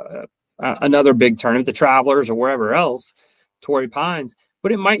big tournament, the Travelers or wherever else, Torrey Pines,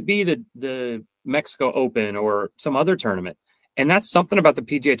 but it might be the Mexico Open or some other tournament. And that's something about the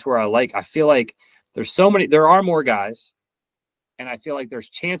PGA Tour I like. I feel like there are more guys. And I feel like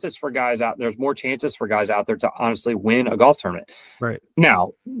there's more chances for guys out there to honestly win a golf tournament. Right.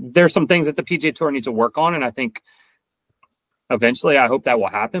 Now, there's some things that the PGA Tour needs to work on. And I think eventually I hope that will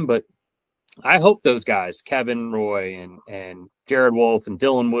happen. But I hope those guys, Kevin Roy and Jared Wolf and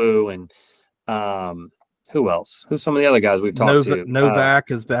Dylan Wu and who else? Who's some of the other guys we've talked to? Novak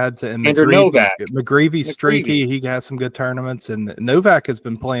is bad to Andrew Novak. McGreevy's streaky. He has some good tournaments, and Novak has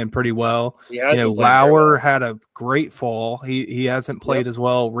been playing pretty well. Lauer had a great fall. He hasn't played as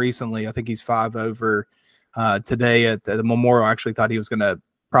well recently. I think he's 5 over today at the Memorial. I actually thought he was going to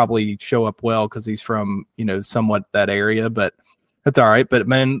probably show up well because he's from somewhat that area, but that's all right. But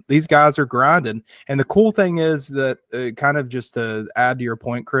man, these guys are grinding, and the cool thing is that kind of just to add to your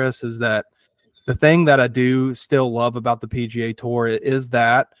point, Chris, is that the thing that I do still love about the PGA Tour is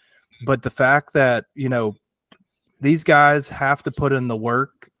that, but the fact that, these guys have to put in the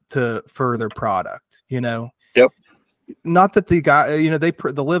work for their product, Yep. Not that the guy,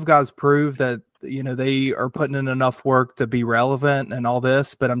 the live guys prove that, they are putting in enough work to be relevant and all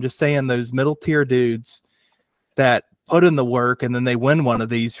this, but I'm just saying those middle tier dudes that put in the work and then they win one of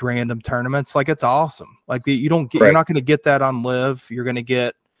these random tournaments, like it's awesome. Like you're not going to get that on live. You're going to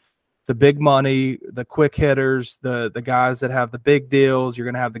get the big money, the quick hitters, the guys that have the big deals. You're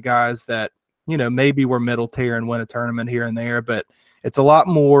going to have the guys that, maybe we're middle tier and win a tournament here and there, but it's a lot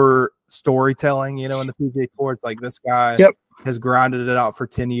more storytelling, in the PGA Tour. It's like this guy has grinded it out for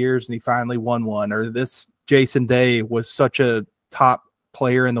 10 years and he finally won one, or this Jason Day was such a top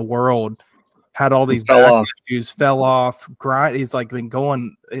player in the world, had all these back issues, fell off, grind. He's like been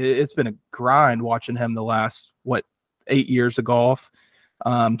going, it's been a grind watching him the last, 8 years of golf.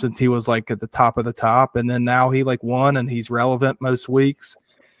 Since he was like at the top of the top, and then now he like won and he's relevant most weeks.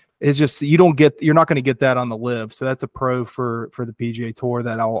 It's just you're not going to get that on the live. So that's a pro for the PGA Tour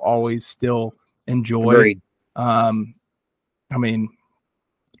that I'll always still enjoy. Agreed.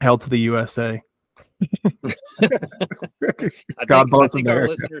 Hell to the USA. God bless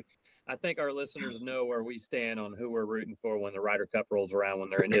America. I think our listeners know where we stand on who we're rooting for when the Ryder Cup rolls around when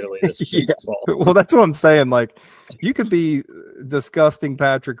they're in Italy this fall. Well, that's what I'm saying. Like, you could be disgusting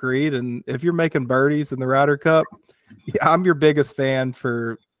Patrick Reed, and if you're making birdies in the Ryder Cup, I'm your biggest fan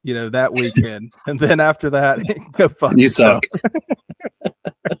for that weekend. And then after that, go fuck yourself.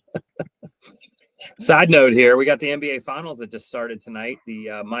 Side note here, we got the NBA Finals that just started tonight.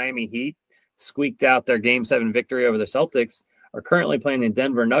 The Miami Heat squeaked out their Game 7 victory over the Celtics. Are currently playing the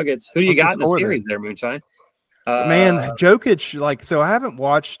Denver Nuggets. Who do you got in the series there, Moonshine? Man, Jokic, so I haven't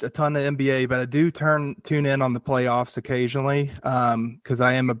watched a ton of NBA, but I do tune in on the playoffs occasionally because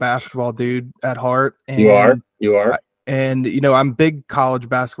I am a basketball dude at heart. And You are. And, I'm a big college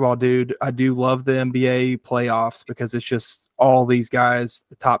basketball dude. I do love the NBA playoffs because it's just all these guys,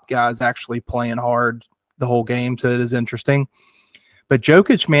 the top guys, actually playing hard the whole game. So it is interesting. But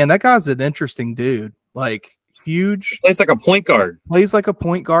Jokic, man, that guy's an interesting dude. Like, huge. Plays like a point guard.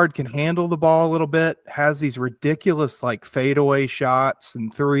 Can handle the ball a little bit. Has these ridiculous like fadeaway shots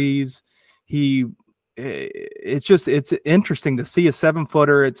and threes. It's interesting to see a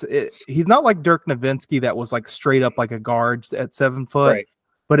 7-footer. He's not like Dirk Nowitzki that was like straight up like a guard at 7 foot. Right.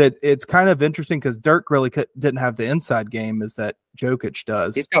 But it's kind of interesting because Dirk really didn't have the inside game as that Jokic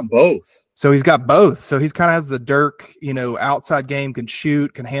does. He's got both. So he's got both. So he's kind of has the Dirk, outside game, can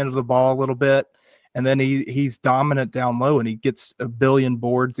shoot, can handle the ball a little bit. And then he's dominant down low, and he gets a billion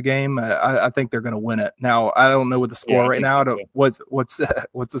boards a game. I think they're going to win it. Now, I don't know what the score right now. What's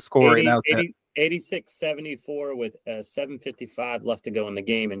the score right now? 86-74 with 7:55 left to go in the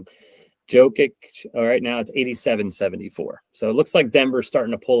game. And Jokic, right now it's 87-74. So it looks like Denver's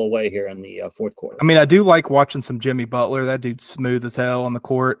starting to pull away here in the fourth quarter. I mean, I do like watching some Jimmy Butler. That dude's smooth as hell on the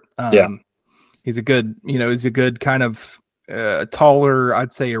court. He's a good, kind of taller,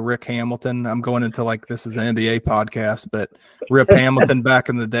 I'd say a Rick Hamilton. I'm going into like this is an NBA podcast, but Rip Hamilton back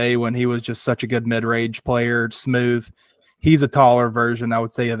in the day when he was just such a good mid-range player, smooth. He's a taller version, I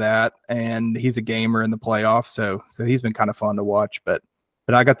would say, of that, and he's a gamer in the playoffs. So he's been kind of fun to watch. But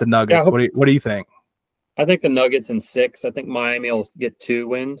I got the Nuggets. What do you think? I think the Nuggets in 6. I think Miami will get 2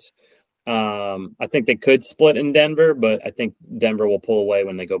 wins. I think they could split in Denver, but I think Denver will pull away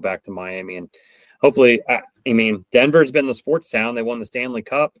when they go back to Miami. And hopefully, I mean, Denver's been the sports town. They won the Stanley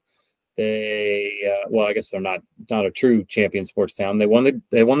Cup. They, I guess they're not a true champion sports town. They won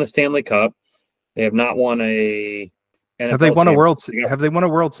the Stanley Cup. They have not won a NFL Have they won a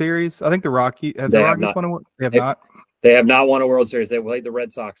World Series? I think the Rockies won They have not. They have not won a World Series. They played the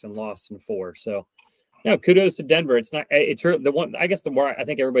Red Sox and lost in 4. So, kudos to Denver. It's not. It's the one. I guess the more I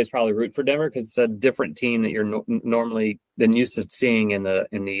think everybody's probably root for Denver because it's a different team that you're normally than used to seeing in the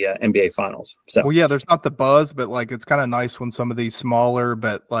NBA Finals. So, there's not the buzz, but like it's kind of nice when some of these smaller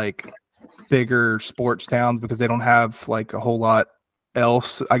but like bigger sports towns because they don't have like a whole lot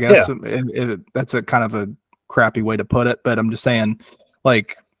else. I guess that's a kind of a crappy way to put it, but I'm just saying,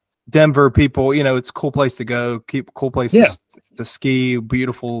 like. Denver people, it's a cool place to go, cool place to ski,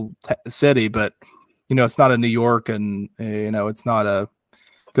 beautiful city, but it's not a New York and it's not a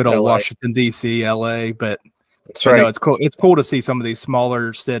good old LA. Washington D.C., LA, but it's cool. It's cool to see some of these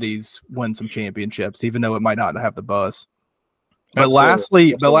smaller cities win some championships, even though it might not have the buzz. But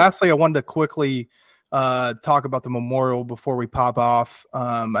lastly, I wanted to quickly talk about the Memorial before we pop off.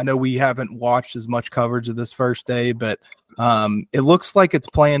 I know we haven't watched as much coverage of this first day, but it looks like it's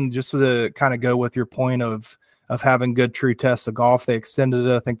planned just to kind of go with your point of having good true tests of golf. They extended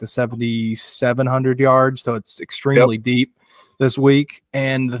it, I think, to 7,700 yards, so it's extremely deep this week.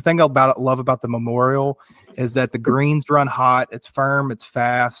 And the thing love about the Memorial is that the greens run hot, it's firm, it's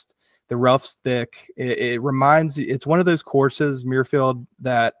fast, the rough's thick. It reminds you, it's one of those courses, Muirfield,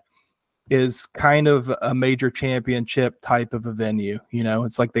 that is kind of a major championship type of a venue.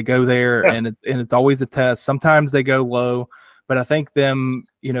 It's like they go there and it's always a test. Sometimes they go low, but I think them,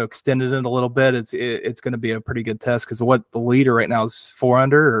 extended it a little bit. It's going to be a pretty good test because what the leader right now is 4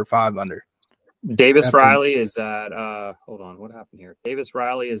 under or 5 under. Davis Riley is at hold on, what happened here? Davis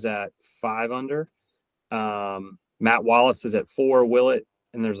Riley is at 5 under. Matt Wallace is at 4. Willett,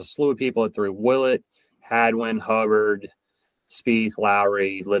 and there's a slew of people at 3. Willett, Hadwin, Hubbard, Spieth,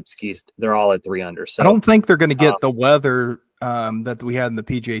 Lowry, Lipsky, they're all at 3 under. So I don't think they're going to get the weather that we had in the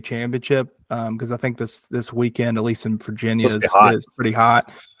PGA Championship because I think this weekend, at least in Virginia, is pretty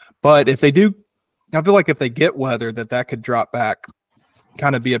hot. But if they do, I feel like if they get weather, that could drop back,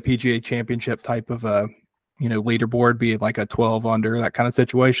 kind of be a PGA Championship type of a leaderboard, be like a 12 under, that kind of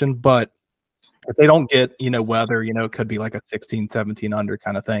situation. But if they don't get weather, it could be like a 16, 17 under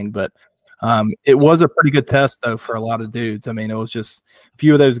kind of thing. But it was a pretty good test, though, for a lot of dudes. I mean, it was just a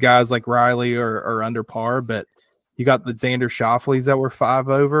few of those guys like Riley are under par, but you got the Xander Schauffele's that were 5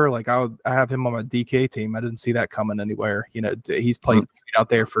 over. Like I have him on my DK team. I didn't see that coming anywhere. He's played out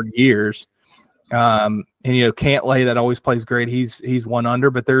there for years. And Cantlay that always plays great. He's 1 under,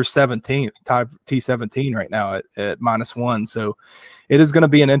 but there's 17th T17 right now at -1. So it is going to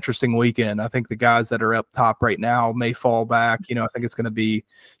be an interesting weekend. I think the guys that are up top right now may fall back. I think it's going to be,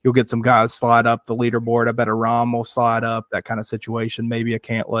 you'll get some guys slide up the leaderboard. I bet a Rahm will slide up, that kind of situation. Maybe a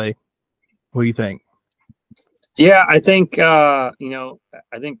Cantlay. What do you think? Yeah, I think, I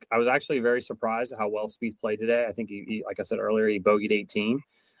think I was actually very surprised at how well Spieth played today. I think he like I said earlier, he bogeyed 18.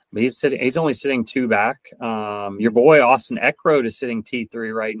 But he's only sitting 2 back. Your boy Austin Eckroat is sitting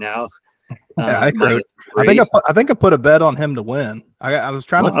T3 right now. Yeah, Eckroat. I think I put a bet on him to win. I was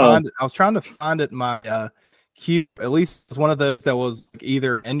trying to find it. I was trying to find it in my queue. At least it's one of those that was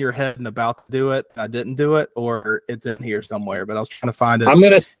either in your head and about to do it. I didn't do it, or it's in here somewhere. But I was trying to find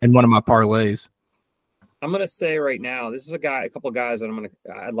it in one of my parlays. I'm gonna say right now, this is a couple of guys that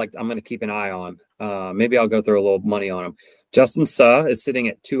I'm gonna keep an eye on. Maybe I'll go throw a little money on them. Justin Suh is sitting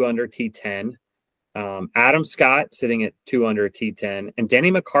at 2 under T10. Adam Scott sitting at 2 under T10, and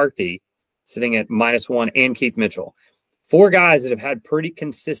Denny McCarthy sitting at -1, and Keith Mitchell. 4 guys that have had pretty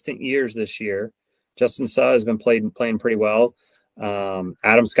consistent years this year. Justin Suh has been playing pretty well.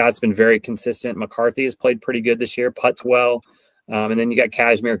 Adam Scott's been very consistent. McCarthy has played pretty good this year, putts well. And then you got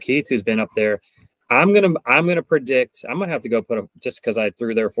Kashmir Keith, who's been up there. I'm gonna predict. I'm gonna have to go put just because I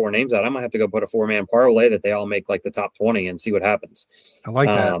threw their 4 names out. I'm gonna have to go put a 4-man parlay that they all make like the top 20 and see what happens. I like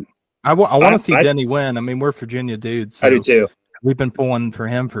that. I want to see Denny win. I mean, we're Virginia dudes. So I do too. We've been pulling for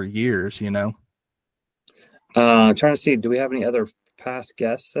him for years, you know. Trying to see, do we have any other past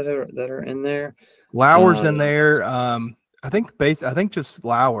guests that are in there? Lauer's in there. I think just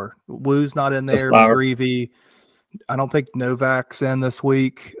Lauer. Woo's not in there. McGreevy. I don't think Novak's in this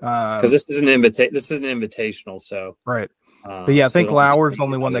week because this is an invitational. So right, but yeah, I think Lauer's the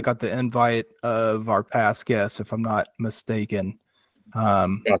only one that got the invite of our past guests, if I'm not mistaken.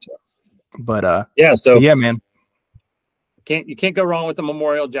 Gotcha. But yeah, so yeah, man, you can't go wrong with the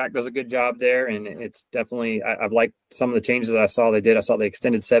Memorial. Jack does a good job there, and it's definitely I've liked some of the changes that I saw they did. I saw they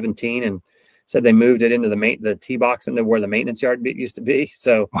extended 17 and said they moved it into the tee box into where the maintenance yard used to be.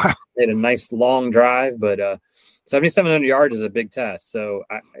 So wow. They had a nice long drive, but 7,700 yards is a big test. So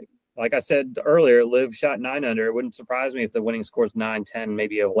like I said earlier, Liv shot 9 under. It wouldn't surprise me if the winning score is 9, 10,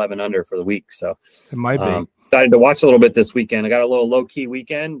 maybe 11 under for the week. So it might be. Excited to watch a little bit this weekend. I got a little low key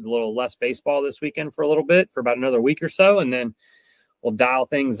weekend, a little less baseball this weekend for a little bit, for about another week or so, and then we'll dial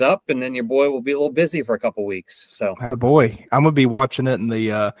things up, and then your boy will be a little busy for a couple weeks. So, oh boy, I'm gonna be watching it in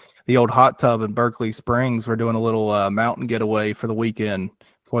the old hot tub in Berkeley Springs. We're doing a little mountain getaway for the weekend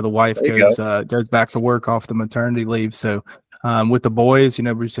before the wife goes back to work off the maternity leave. So, with the boys, you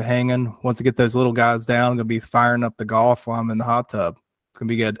know, we're just hanging. Once we get those little guys down, I'm gonna be firing up the golf while I'm in the hot tub. It's gonna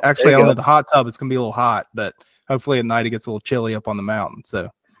be good. Actually, only the hot tub, it's gonna be a little hot, but hopefully at night it gets a little chilly up on the mountain. So,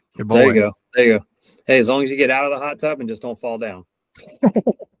 your boy. There you go. Hey, as long as you get out of the hot tub and just don't fall down.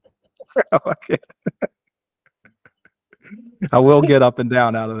 I will get up and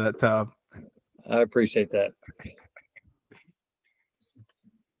down out of that tub. I appreciate that.